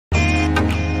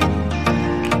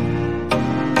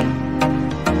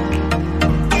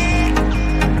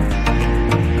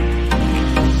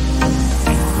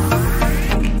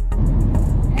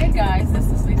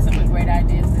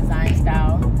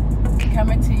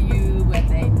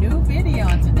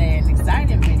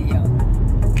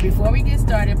before we get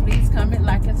started, please comment,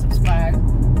 like, and subscribe.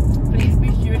 Please be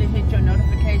sure to hit your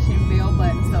notification bell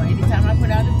button so anytime I put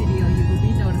out a video, you will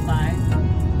be notified.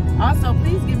 Also,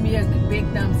 please give me a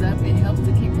big thumbs up. It helps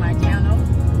to keep my channel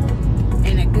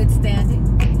in a good standing.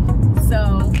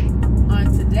 So,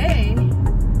 on today,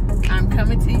 I'm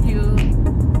coming to you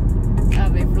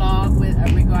of a vlog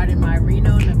regarding my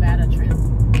Reno, Nevada trip.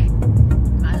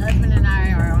 My husband and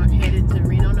I are headed to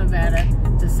Reno, Nevada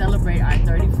to celebrate our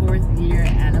 34th year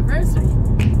anniversary.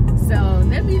 So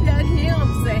let me let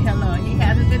him say hello. He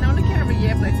hasn't been on the camera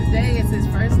yet, but today is his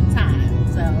first time.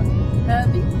 So,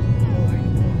 hubby,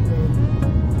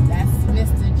 that's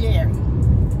Mr. Jerry.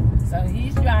 So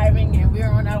he's driving and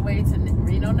we're on our way to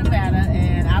Reno, Nevada,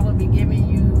 and I will be giving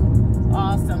you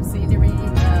all some scenery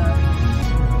of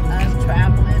us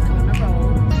traveling on the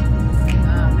road.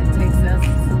 It takes us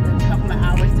a couple of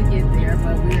hours to get there,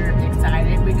 but we're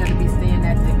excited. We're going to be staying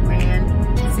at the Grand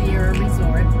Sierra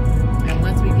Resort, and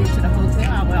once we get to the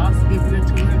hotel, I will also give you a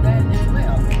tour of that as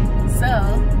well.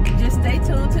 So just stay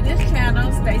tuned to this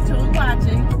channel, stay tuned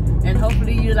watching, and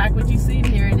hopefully you like what you see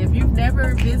here. And if you've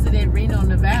never visited Reno,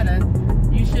 Nevada,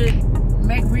 you should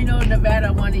make Reno,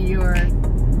 Nevada one of your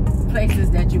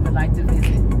places that you would like to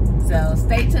visit. So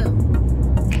stay tuned.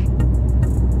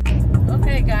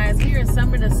 Okay guys, here is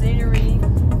some of the scenery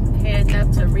heading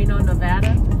up to Reno,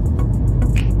 Nevada.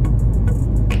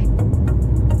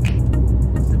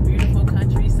 It's a beautiful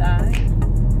countryside.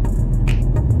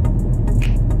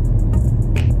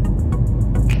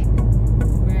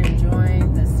 We're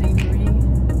enjoying the scenery.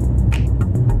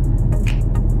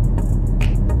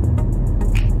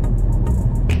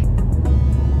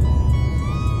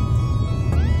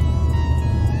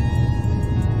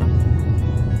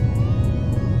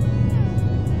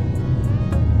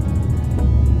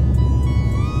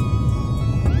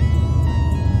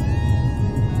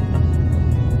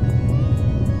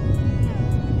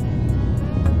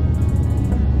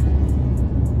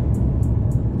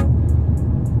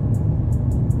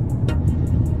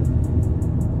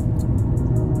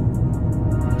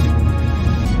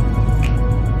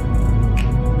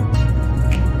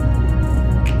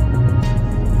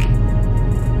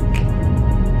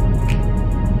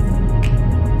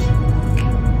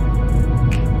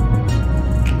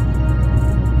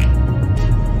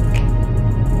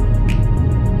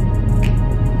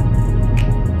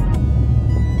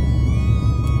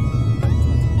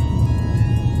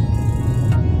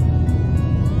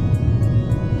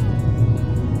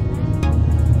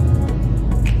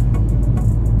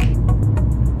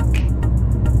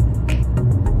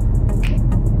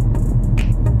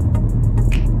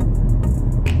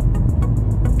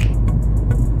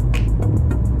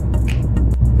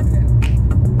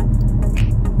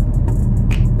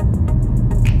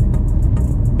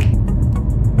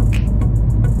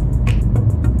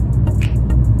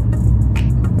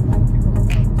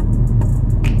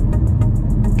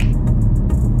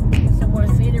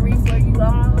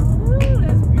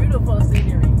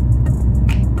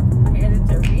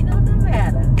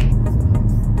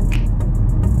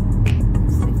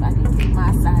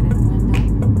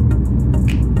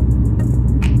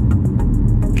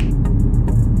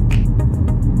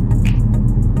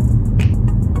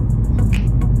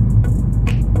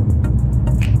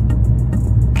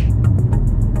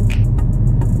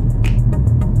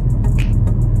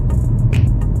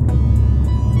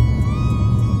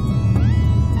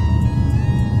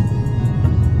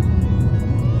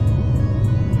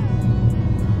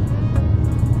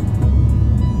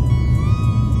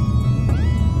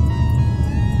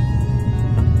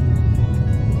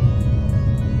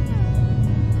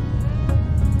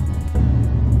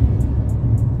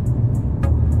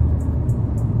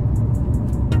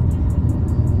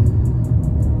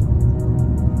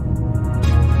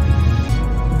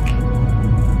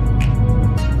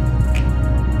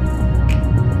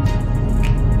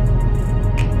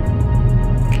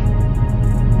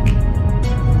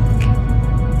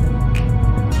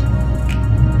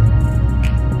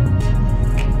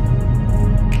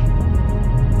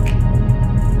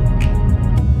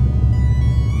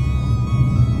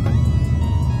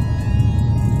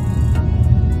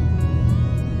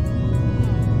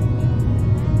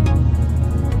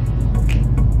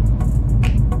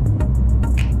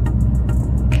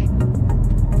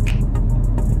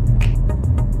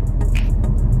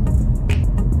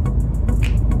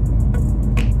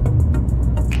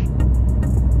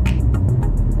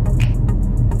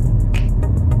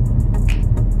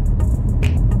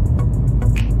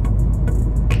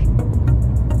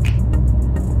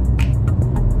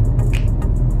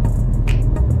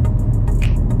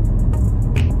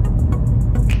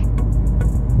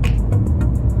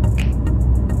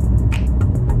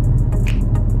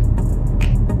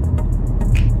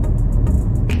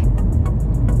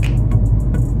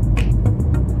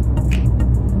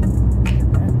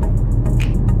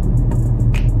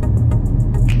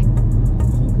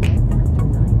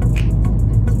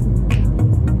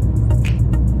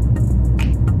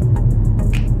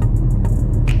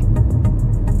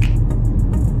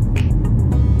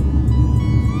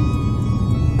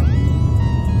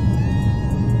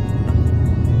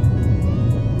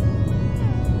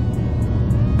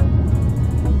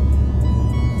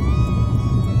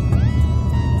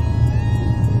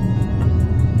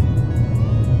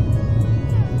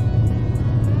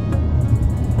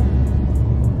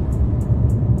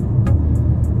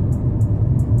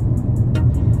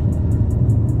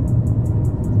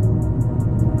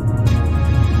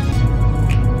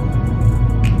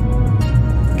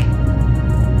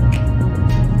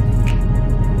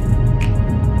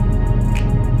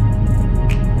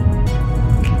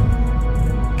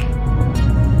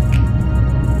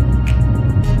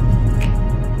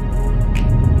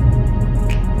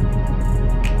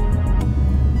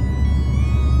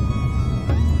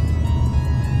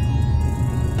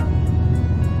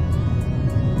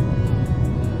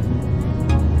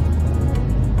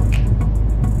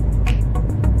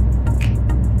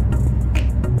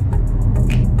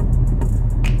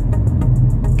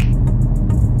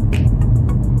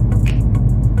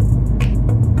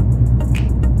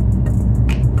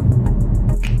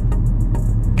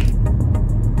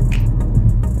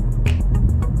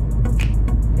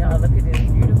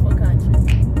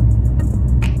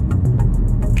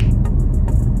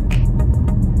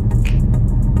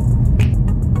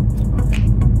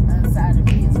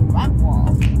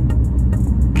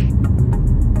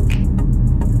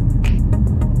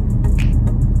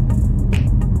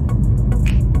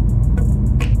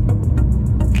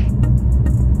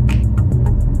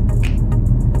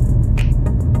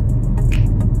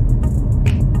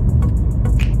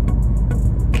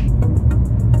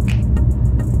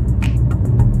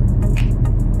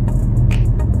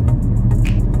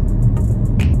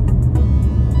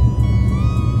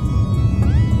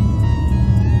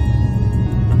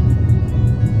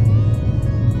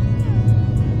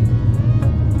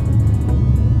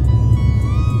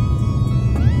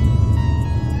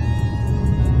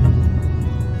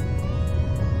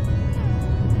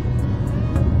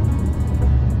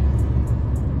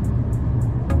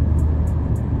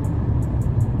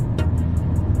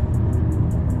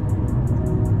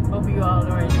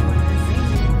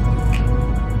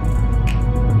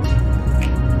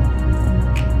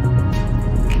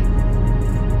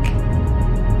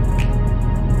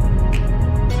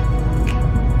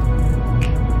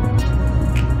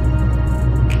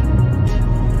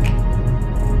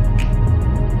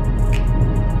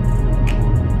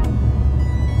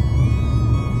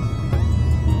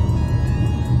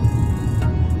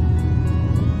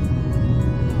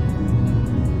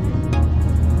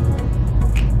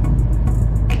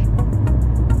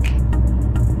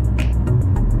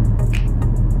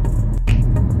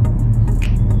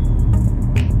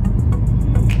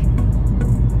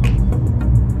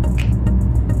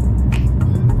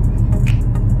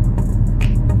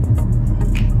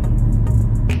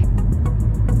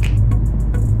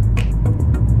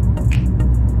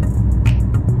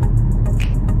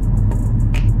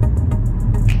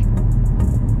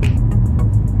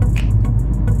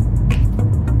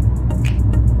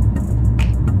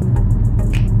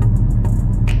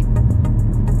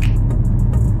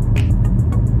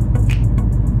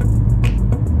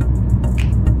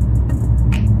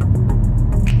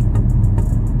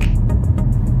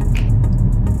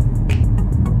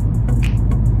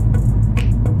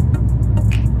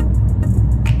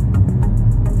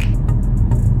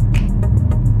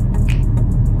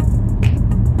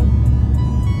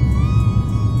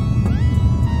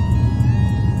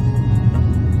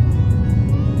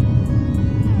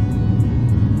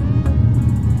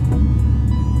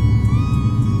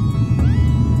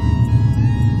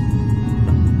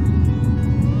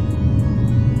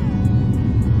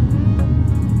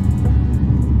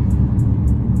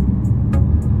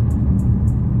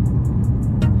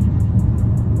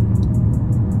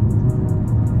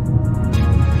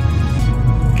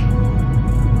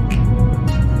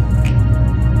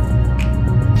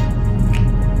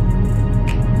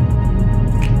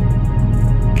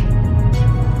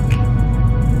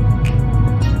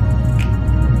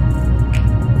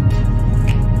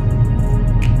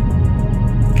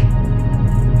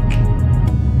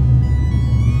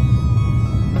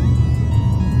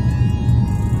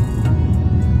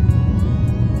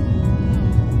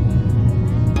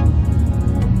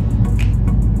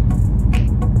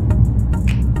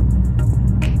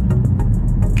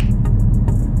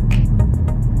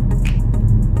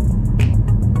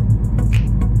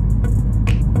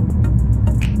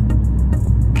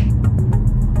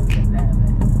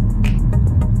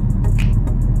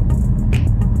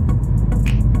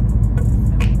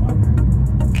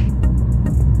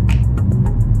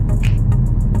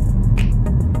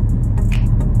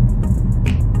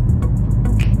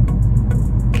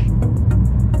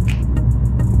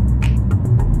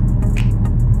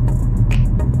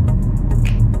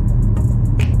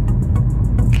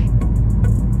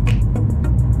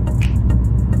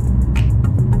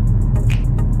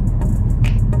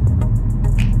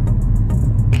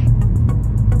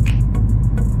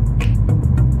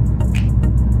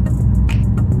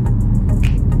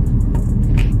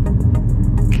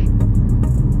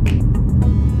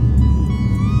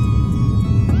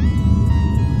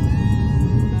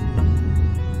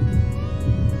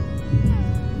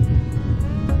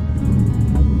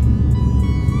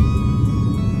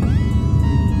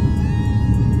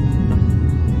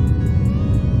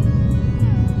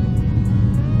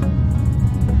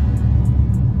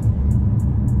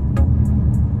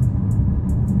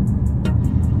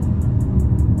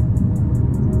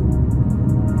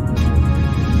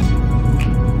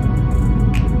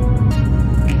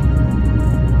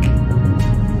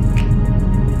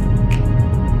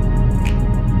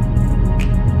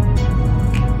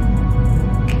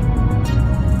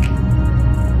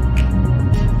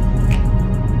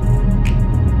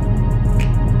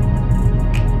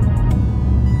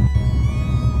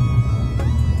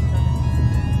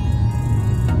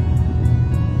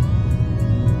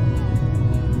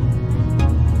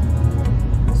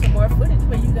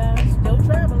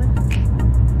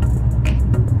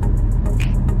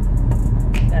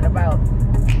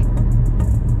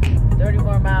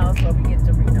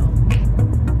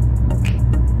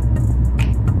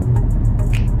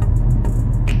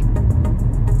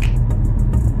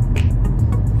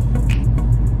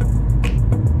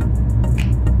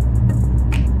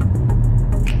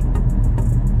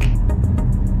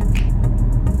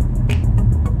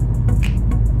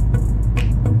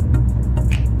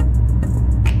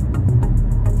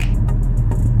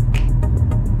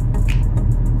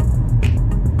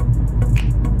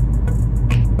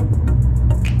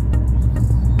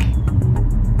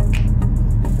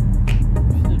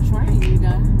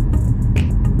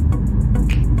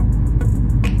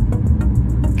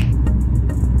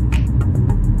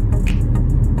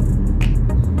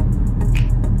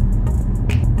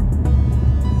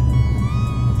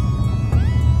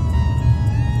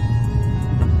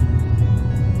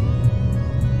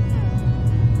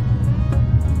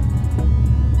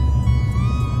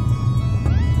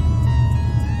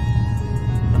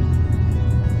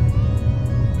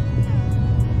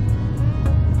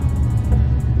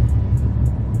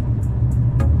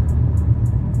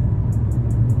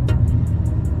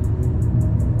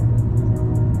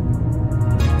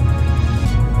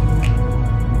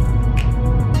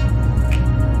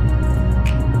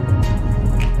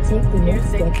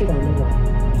 exit on the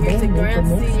right. Here's the Then make Grand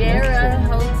next Sierra left turn.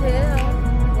 Hotel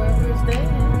where we're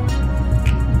staying.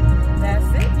 That's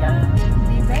it, y'all.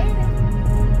 We made it.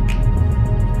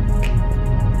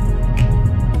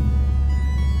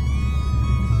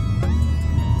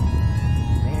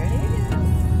 There it is.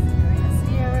 Grand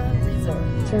Sierra Resort.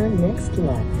 Turn next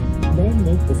left. Then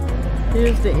make this.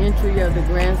 Here's the entry of the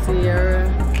Grand Sierra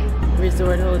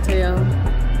Resort Hotel.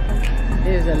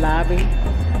 There's a lobby.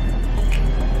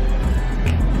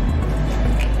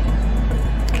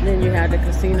 Then you have the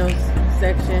casinos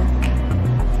section.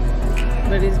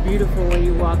 But it's beautiful when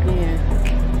you walk in.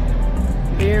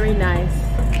 Very nice.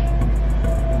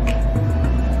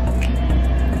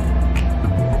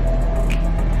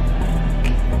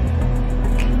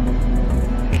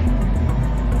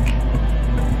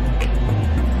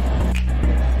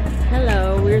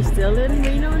 Hello, we're still in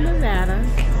Reno, Nevada.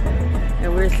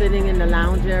 And we're sitting in the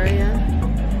lounge area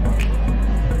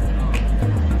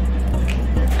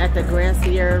at the Grand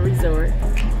Sierra Resort.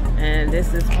 And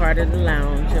this is part of the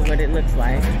lounge and what it looks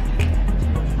like.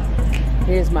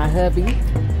 Here's my hubby.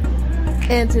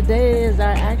 And today is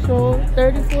our actual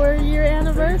 34-year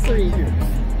anniversary.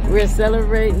 We're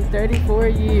celebrating 34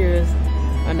 years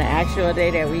on the actual day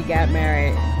that we got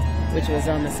married, which was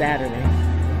on the Saturday.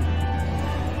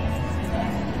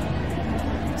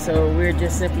 So we're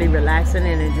just simply relaxing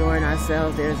and enjoying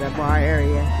ourselves. There's a bar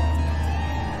area.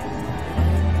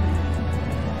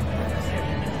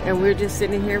 And we're just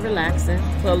sitting here relaxing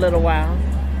for a little while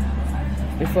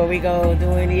before we go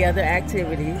do any other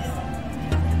activities.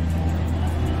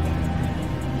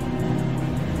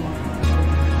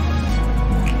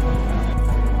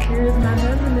 Here's my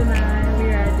husband and I. We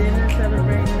are at dinner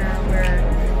celebrating our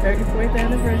 34th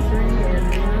anniversary in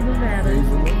Reno, Nevada.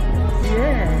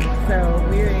 Yeah, so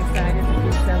we're excited to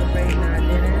be celebrating our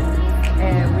dinner.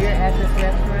 And we're at this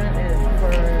restaurant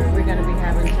we're going to be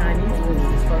having Chinese food.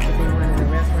 It's supposed to be one of the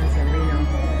restaurants in Reno,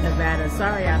 Nevada.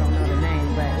 Sorry, I don't know the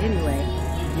name, but anyway,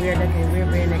 we're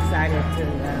really excited to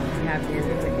have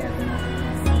dinner together.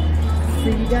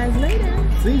 See you guys later.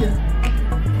 See ya.